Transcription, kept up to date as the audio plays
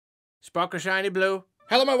Sparkle shiny blue.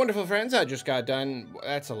 Hello, my wonderful friends. I just got done.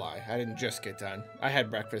 That's a lie. I didn't just get done. I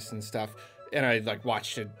had breakfast and stuff, and I like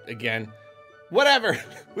watched it again. Whatever.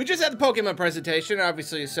 We just had the Pokemon presentation.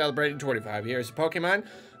 Obviously, celebrating 25 years of Pokemon.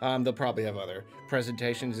 They'll probably have other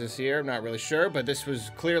presentations this year. I'm not really sure, but this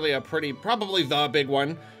was clearly a probably the big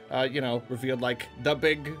one. You know, revealed like the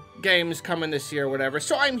big games coming this year or whatever.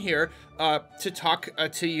 So I'm here to talk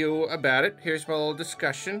to you about it. Here's my little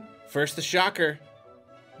discussion. First, the shocker.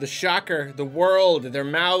 The shocker. The world. Their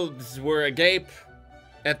mouths were agape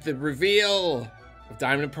at the reveal of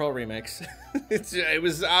Diamond and Pearl remakes. It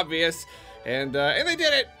was obvious, and they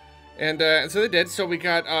did it. And so they did. So we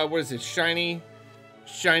got what is it? Shiny,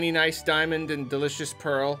 nice diamond and delicious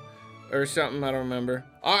pearl, or something. I don't remember.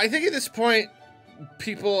 I think at this point,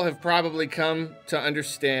 people have probably come to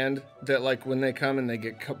understand that, like, when they come and they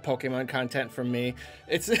get Pokemon content from me,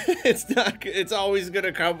 it's always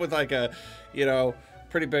gonna come with like a, you know,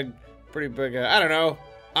 pretty big. I don't know.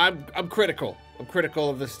 I'm critical. I'm critical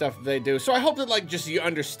of the stuff that they do. So I hope that, like, just you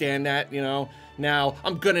understand that, you know. Now,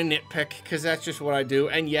 I'm gonna nitpick, because that's just what I do,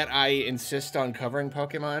 and yet I insist on covering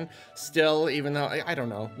Pokemon still, even though, I don't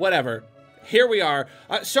know. Whatever. Here we are.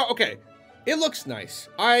 So, okay. It looks nice.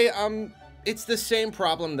 It's the same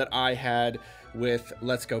problem that I had with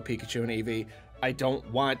Let's Go Pikachu and Eevee. I don't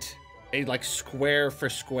want a, like, square for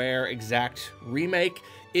square exact remake.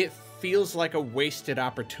 It feels like a wasted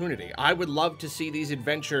opportunity. I would love to see these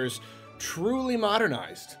adventures truly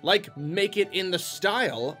modernized. Like, make it in the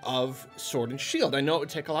style of Sword and Shield. I know it would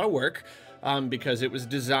take a lot of work, because it was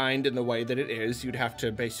designed in the way that it is. You'd have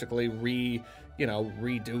to basically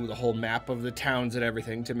redo the whole map of the towns and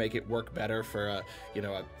everything to make it work better for a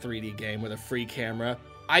 3D game with a free camera.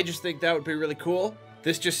 I just think that would be really cool.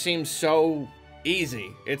 This just seems so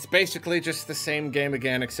easy. It's basically just the same game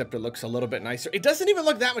again, except it looks a little bit nicer. It doesn't even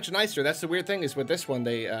look that much nicer. That's the weird thing, is with this one,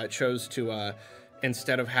 they chose to,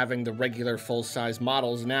 instead of having the regular full-size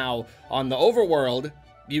models, now on the overworld,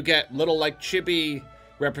 you get little, like, chibi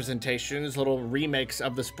representations, little remakes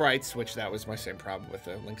of the sprites, which that was my same problem with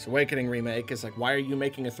the Link's Awakening remake, is like, why are you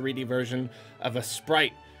making a 3D version of a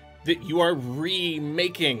sprite that you are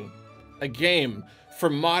remaking a game for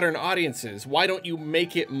modern audiences? Why don't you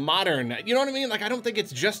make it modern? You know what I mean? Like, I don't think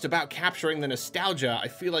it's just about capturing the nostalgia. I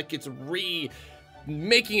feel like it's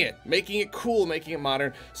making it cool, making it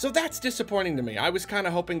modern. So that's disappointing to me. I was kind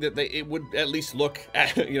of hoping that it would at least look,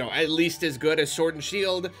 at least as good as Sword and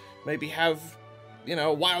Shield, maybe have,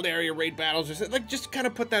 wild area raid battles or something. Like, just kind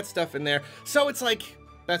of put that stuff in there. So it's like,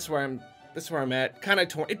 that's where I'm at. Kind of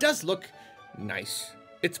torn. It does look nice.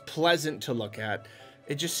 It's pleasant to look at.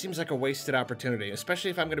 It just seems like a wasted opportunity,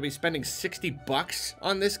 especially if I'm going to be spending $60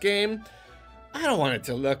 on this game. I don't want it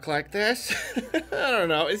to look like this. I don't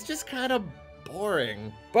know. It's just kind of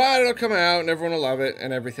boring. But it'll come out and everyone will love it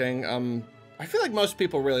and everything. I feel like most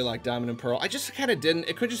people really like Diamond and Pearl. I just kind of didn't.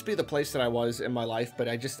 It could just be the place that I was in my life, but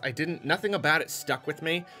I didn't, nothing about it stuck with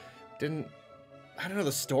me. I don't know,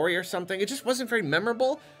 the story or something. It just wasn't very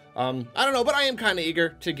memorable. I don't know, but I am kind of eager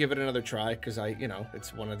to give it another try, because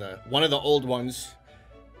it's one of the old ones,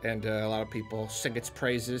 and a lot of people sing its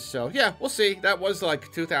praises. So yeah, we'll see. That was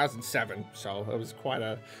like 2007, so it was quite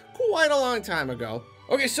a long time ago.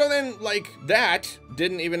 Okay, so then, like, that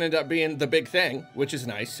didn't even end up being the big thing, which is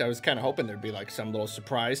nice. I was kind of hoping there'd be, like, some little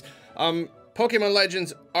surprise. Pokemon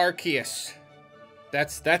Legends Arceus.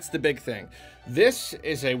 That's the big thing. This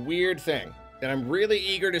is a weird thing, and I'm really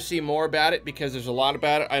eager to see more about it, because there's a lot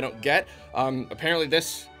about it I don't get. Apparently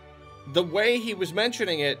the way he was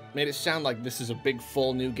mentioning it made it sound like this is a big,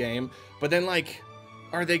 full new game, but then, like,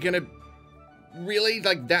 are they gonna really,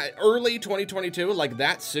 like, that early 2022, like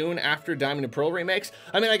that soon after Diamond and Pearl remakes?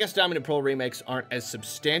 I mean, I guess Diamond and Pearl remakes aren't as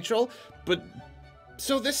substantial, but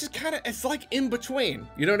so this is kind of, it's like in between,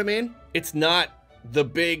 you know what I mean? It's not the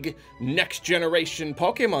big next generation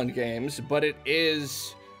Pokemon games, but it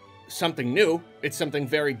is something new. It's something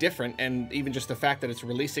very different, and even just the fact that it's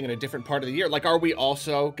releasing in a different part of the year. Like, are we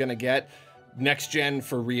also gonna get next gen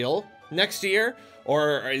for real next year?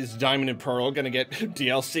 Or is Diamond and Pearl gonna get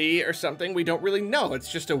DLC or something? We don't really know.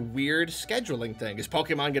 It's just a weird scheduling thing. Is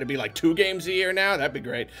Pokemon gonna be like 2 games a year now? That'd be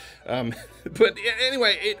great. But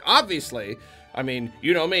anyway, it obviously, I mean,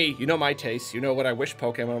 you know me, you know my tastes, you know what I wish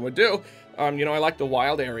Pokemon would do. I like the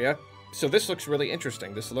wild area. So this looks really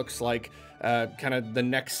interesting. This looks like kind of the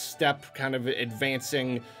next step, kind of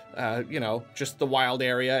advancing, just the wild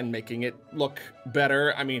area and making it look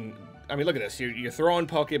better. I mean, look at this. You're throwing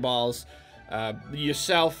Pokeballs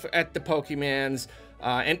yourself at the Pokemons,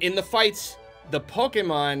 and in the fights, the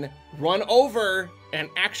Pokemon run over and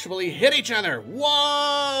actually hit each other.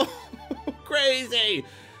 Whoa! Crazy!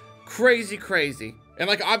 Crazy, crazy. And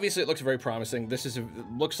like, obviously it looks very promising. This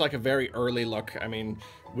looks like a very early look. I mean,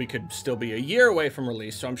 we could still be a year away from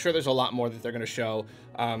release, so I'm sure there's a lot more that they're going to show.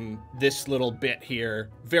 This little bit here,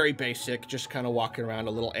 very basic, just kind of walking around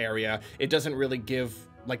a little area. It doesn't really give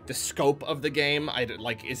like the scope of the game.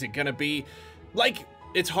 Like, is it going to be like,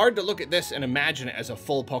 it's hard to look at this and imagine it as a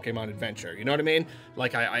full Pokemon adventure. You know what I mean?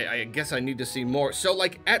 Like, I guess I need to see more. So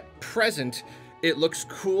like at present, it looks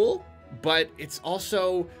cool, but it's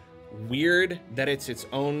also weird that it's its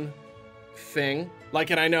own thing. Like,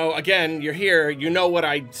 and I know, again, you're here, you know what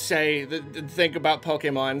I say, think about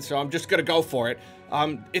Pokemon, so I'm just gonna go for it.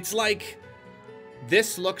 It's like,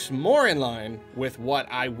 this looks more in line with what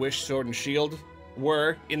I wish Sword and Shield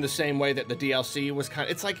were, in the same way that the DLC was kind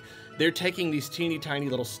of, it's like they're taking these teeny tiny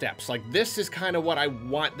little steps. Like, this is kind of what I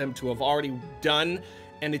want them to have already done,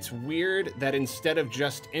 and it's weird that instead of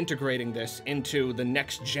just integrating this into the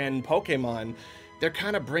next gen Pokemon, they're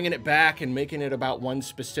kind of bringing it back and making it about one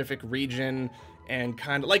specific region, and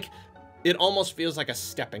kind of like, it almost feels like a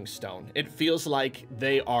stepping stone. It feels like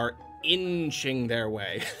they are inching their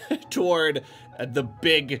way toward the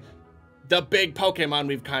big Pokemon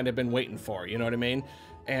we've kind of been waiting for, you know what I mean?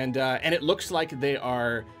 And it looks like they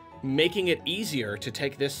are making it easier to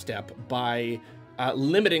take this step by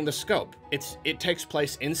limiting the scope. It takes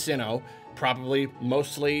place in Sinnoh, probably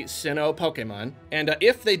mostly Sinnoh Pokemon. And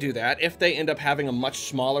if they do that, if they end up having a much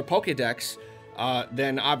smaller Pokedex,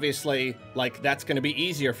 then obviously, like, that's going to be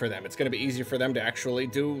easier for them. It's going to be easier for them to actually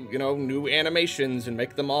do, you know, new animations and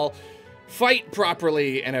make them all fight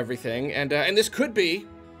properly and everything. And this could be,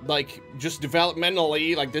 like, just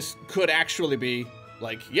developmentally, like, this could actually be,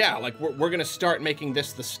 like, yeah, like, we're going to start making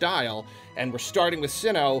this the style, and we're starting with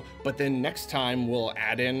Sinnoh, but then next time we'll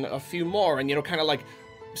add in a few more, and, you know, kind of, like,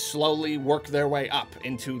 slowly work their way up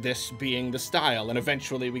into this being the style, and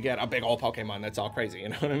eventually we get a big old Pokemon that's all crazy, you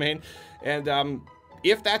know what I mean? And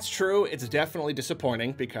if that's true, it's definitely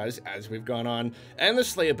disappointing, because as we've gone on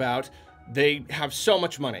endlessly about, they have so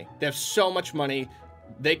much money. They have so much money,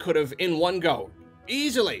 they could have, in one go,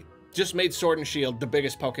 easily just made Sword and Shield the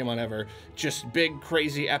biggest Pokemon ever. Just big,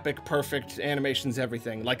 crazy, epic, perfect animations,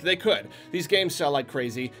 everything. Like, they could. These games sell like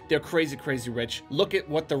crazy. They're crazy, crazy rich. Look at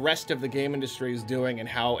what the rest of the game industry is doing and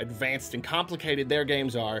how advanced and complicated their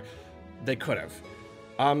games are. They could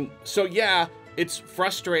have. So yeah, it's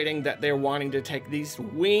frustrating that they're wanting to take these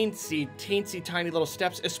weensy, teensy, tiny little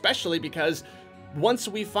steps, especially because once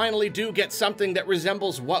we finally do get something that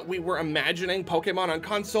resembles what we were imagining Pokemon on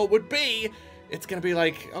console would be, it's gonna be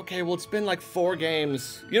like, okay, well, it's been like 4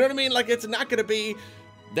 games. You know what I mean? Like, it's not gonna be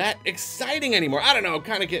that exciting anymore. I don't know,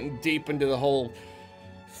 kind of getting deep into the whole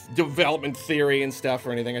development theory and stuff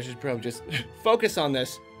or anything. I should probably just focus on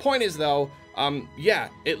this. Point is, though, yeah,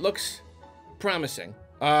 it looks promising.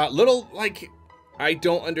 Little, like, I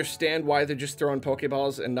don't understand why they're just throwing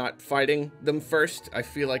Pokeballs and not fighting them first. I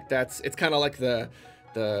feel like it's kind of like the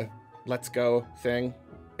Let's Go thing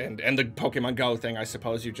and the Pokemon Go thing, I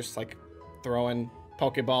suppose. You just, like, throwing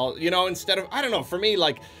Pokeball, you know, instead of, I don't know, for me,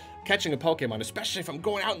 like, catching a Pokemon, especially if I'm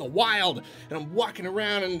going out in the wild and I'm walking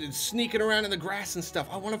around and sneaking around in the grass and stuff,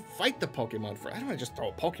 I want to fight the Pokemon I don't want to just throw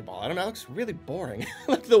a Pokeball. I don't know, it looks really boring.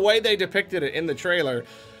 Like, the way they depicted it in the trailer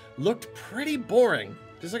looked pretty boring.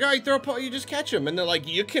 Just like, oh, you throw a you just catch them, and they're like,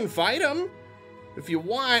 you can fight them if you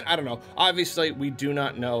want. I don't know. Obviously, we do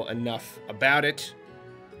not know enough about it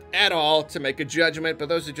at all to make a judgment, but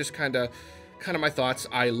those are just kind of my thoughts.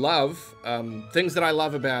 I love things that I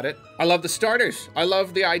love about it. I love the starters. I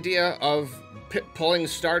love the idea of pulling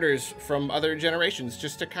starters from other generations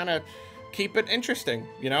just to kind of keep it interesting,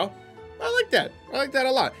 you know? I like that. I like that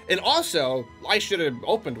a lot. And also, I should have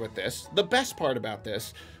opened with this. The best part about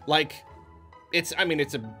this, like, I mean,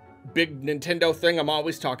 it's a big Nintendo thing I'm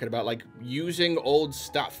always talking about, like, using old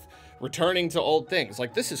stuff, returning to old things.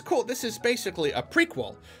 Like, this is cool. This is basically a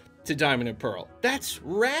prequel to Diamond and Pearl. That's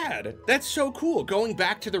rad. That's so cool. Going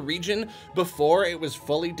back to the region before it was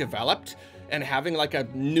fully developed and having, like, a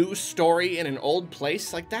new story in an old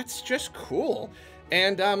place, like, that's just cool.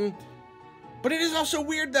 And, but it is also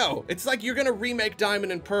weird, though. It's like you're gonna remake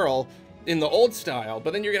Diamond and Pearl in the old style,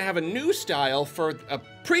 but then you're gonna have a new style for a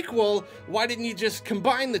prequel. Why didn't you just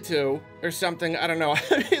combine the two or something? I don't know.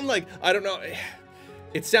 I mean, like, I don't know.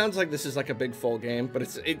 It sounds like this is like a big full game,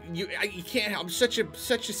 but you can't help. I'm such a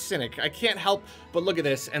cynic. I can't help but look at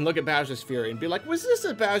this and look at Bowser's Fury and be like, was this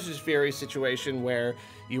a Bowser's Fury situation where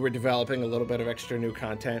you were developing a little bit of extra new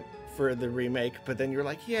content for the remake, but then you're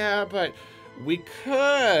like, yeah, but we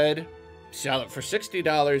could sell it for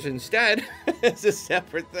 $60 instead. It's a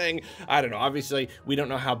separate thing. I don't know. Obviously, we don't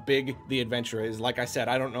know how big the adventure is. Like I said,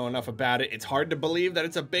 I don't know enough about it. It's hard to believe that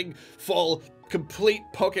it's a big, full, complete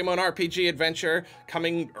Pokemon RPG adventure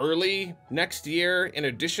coming early next year in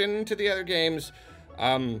addition to the other games.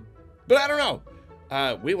 But I don't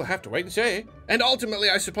know. We will have to wait and see. And ultimately,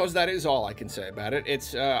 I suppose that is all I can say about it.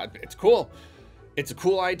 It's cool. It's a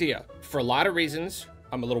cool idea for a lot of reasons.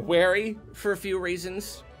 I'm a little wary for a few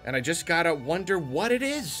reasons. And I just gotta wonder what it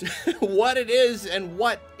is, what it is, and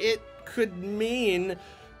what it could mean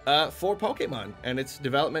for Pokemon and its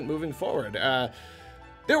development moving forward.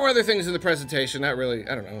 There were other things in the presentation that really,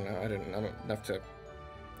 I don't know, I didn't know enough to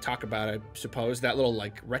talk about, I suppose. That little,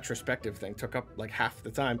 like, retrospective thing took up, like, half the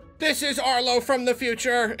time. This is Arlo from the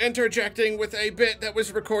future, interjecting with a bit that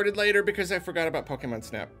was recorded later because I forgot about Pokemon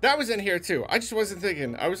Snap. That was in here, too. I just wasn't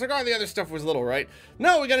thinking. I was like, oh, the other stuff was little, right?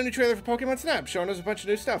 No, we got a new trailer for Pokemon Snap, showing us a bunch of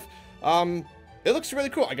new stuff. It looks really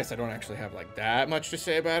cool. I guess I don't actually have, like, that much to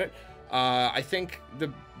say about it. I think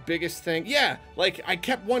the biggest thing, yeah, like, I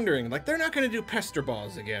kept wondering, like, they're not gonna do Pester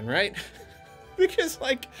Balls again, right? Because,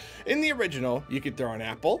 like, in the original, you could throw an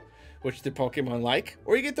apple, which the Pokemon like,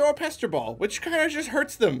 or you could throw a Pester Ball, which kind of just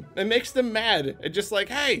hurts them and makes them mad. And just like,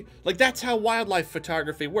 hey, like, that's how wildlife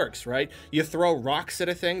photography works, right? You throw rocks at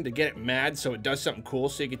a thing to get it mad so it does something cool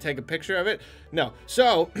so you can take a picture of it. No.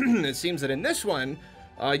 So, it seems that in this one,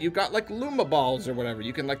 you've got, like, Luma Balls or whatever.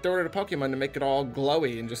 You can, like, throw it at a Pokemon to make it all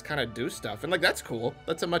glowy and just kind of do stuff. And, like, that's cool.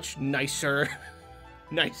 That's a much nicer,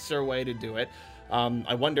 nicer way to do it.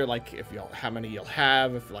 I wonder, like, if how many you'll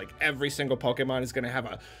have, if, like, every single Pokemon is going to have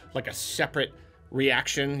a separate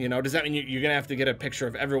reaction, you know? Does that mean you're going to have to get a picture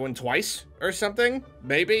of everyone twice or something?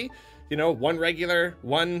 Maybe, you know, one regular,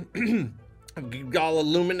 one all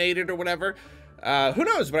illuminated or whatever. Who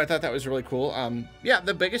knows? But I thought that was really cool. Yeah,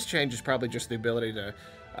 the biggest change is probably just the ability to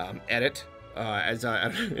edit. As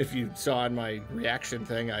if you saw in my reaction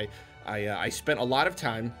thing, I spent a lot of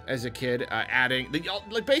time as a kid adding,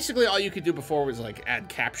 like, basically all you could do before was, like, add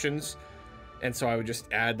captions. And so I would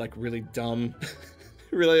just add, like, really dumb,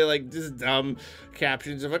 really, like, just dumb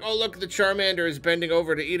captions of, like, oh, look, the Charmander is bending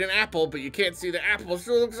over to eat an apple, but you can't see the apple,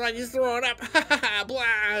 so it looks like he's throwing up.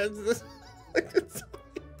 Blah.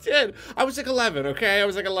 Did. I was like 11, okay? I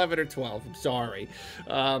was like 11 or 12. I'm sorry.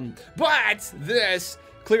 But this,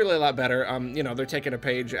 clearly a lot better. You know, they're taking a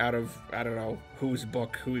page out of, I don't know whose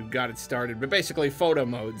book, who got it started, but basically photo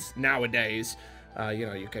modes nowadays. You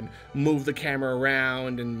know, you can move the camera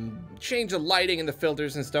around and change the lighting and the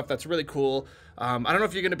filters and stuff. That's really cool. I don't know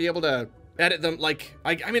if you're going to be able to edit them, like,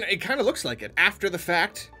 I mean, it kind of looks like it after the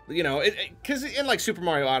fact, you know, because in, like, Super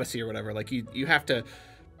Mario Odyssey or whatever, like, you have to,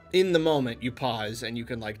 in the moment, you pause and you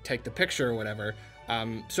can, like, take the picture or whatever.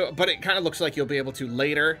 But it kind of looks like you'll be able to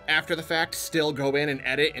later, after the fact, still go in and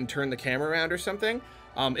edit and turn the camera around or something.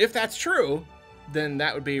 If that's true, then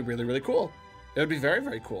that would be really, really cool. It would be very,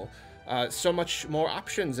 very cool. So much more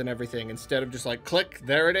options and everything instead of just like, click,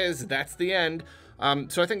 there it is, that's the end.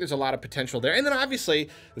 So I think there's a lot of potential there. And then obviously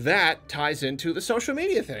that ties into the social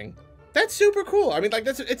media thing. That's super cool. I mean, like,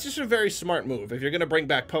 it's just a very smart move. If you're going to bring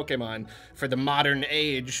back Pokemon for the modern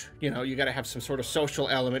age, you know, you got to have some sort of social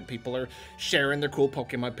element. People are sharing their cool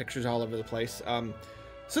Pokemon pictures all over the place.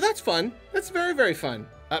 So that's fun. That's very, very fun.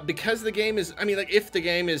 Because the game is, I mean, like, if the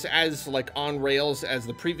game is as, like, on rails as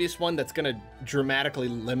the previous one, that's going to dramatically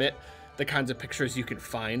limit the kinds of pictures you can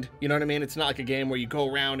find. You know what I mean? It's not like a game where you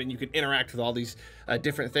go around and you can interact with all these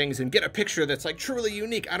different things and get a picture that's, like, truly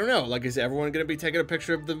unique. I don't know. Like, is everyone going to be taking a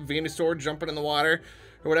picture of the Venusaur jumping in the water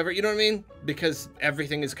or whatever? You know what I mean? Because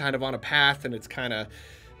everything is kind of on a path and it's kind of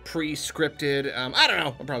pre-scripted. I don't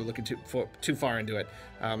know. I'm probably looking too far into it.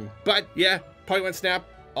 But yeah, Pokemon Snap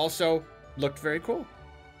also looked very cool.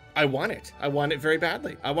 I want it. I want it very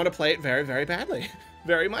badly. I want to play it very, very badly.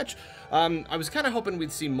 Very much. I was kind of hoping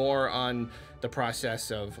we'd see more on the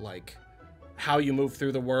process of, like, how you move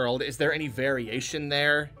through the world. Is there any variation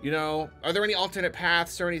there? You know, are there any alternate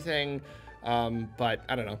paths or anything? But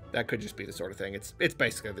I don't know. That could just be the sort of thing. It's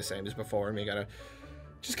basically the same as before, and we gotta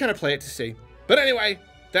just kind of play it to see. But anyway,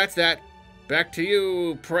 that's that. Back to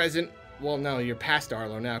you, present. Well, no, you're past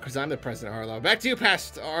Arlo now, because I'm the present Arlo. Back to you,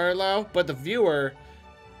 past Arlo. But the viewer,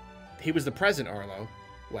 he was the present Arlo.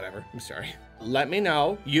 Whatever, I'm sorry. Let me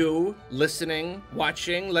know, you listening,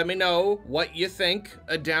 watching, let me know what you think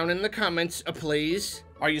down in the comments, please.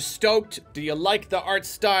 Are you stoked? Do you like the art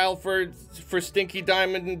style for Stinky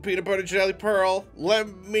Diamond and Peanut Butter Jelly Pearl?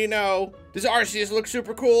 Let me know. Does Arceus look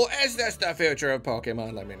super cool? Is this the future of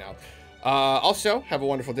Pokemon? Let me know. Also, have a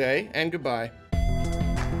wonderful day, and goodbye.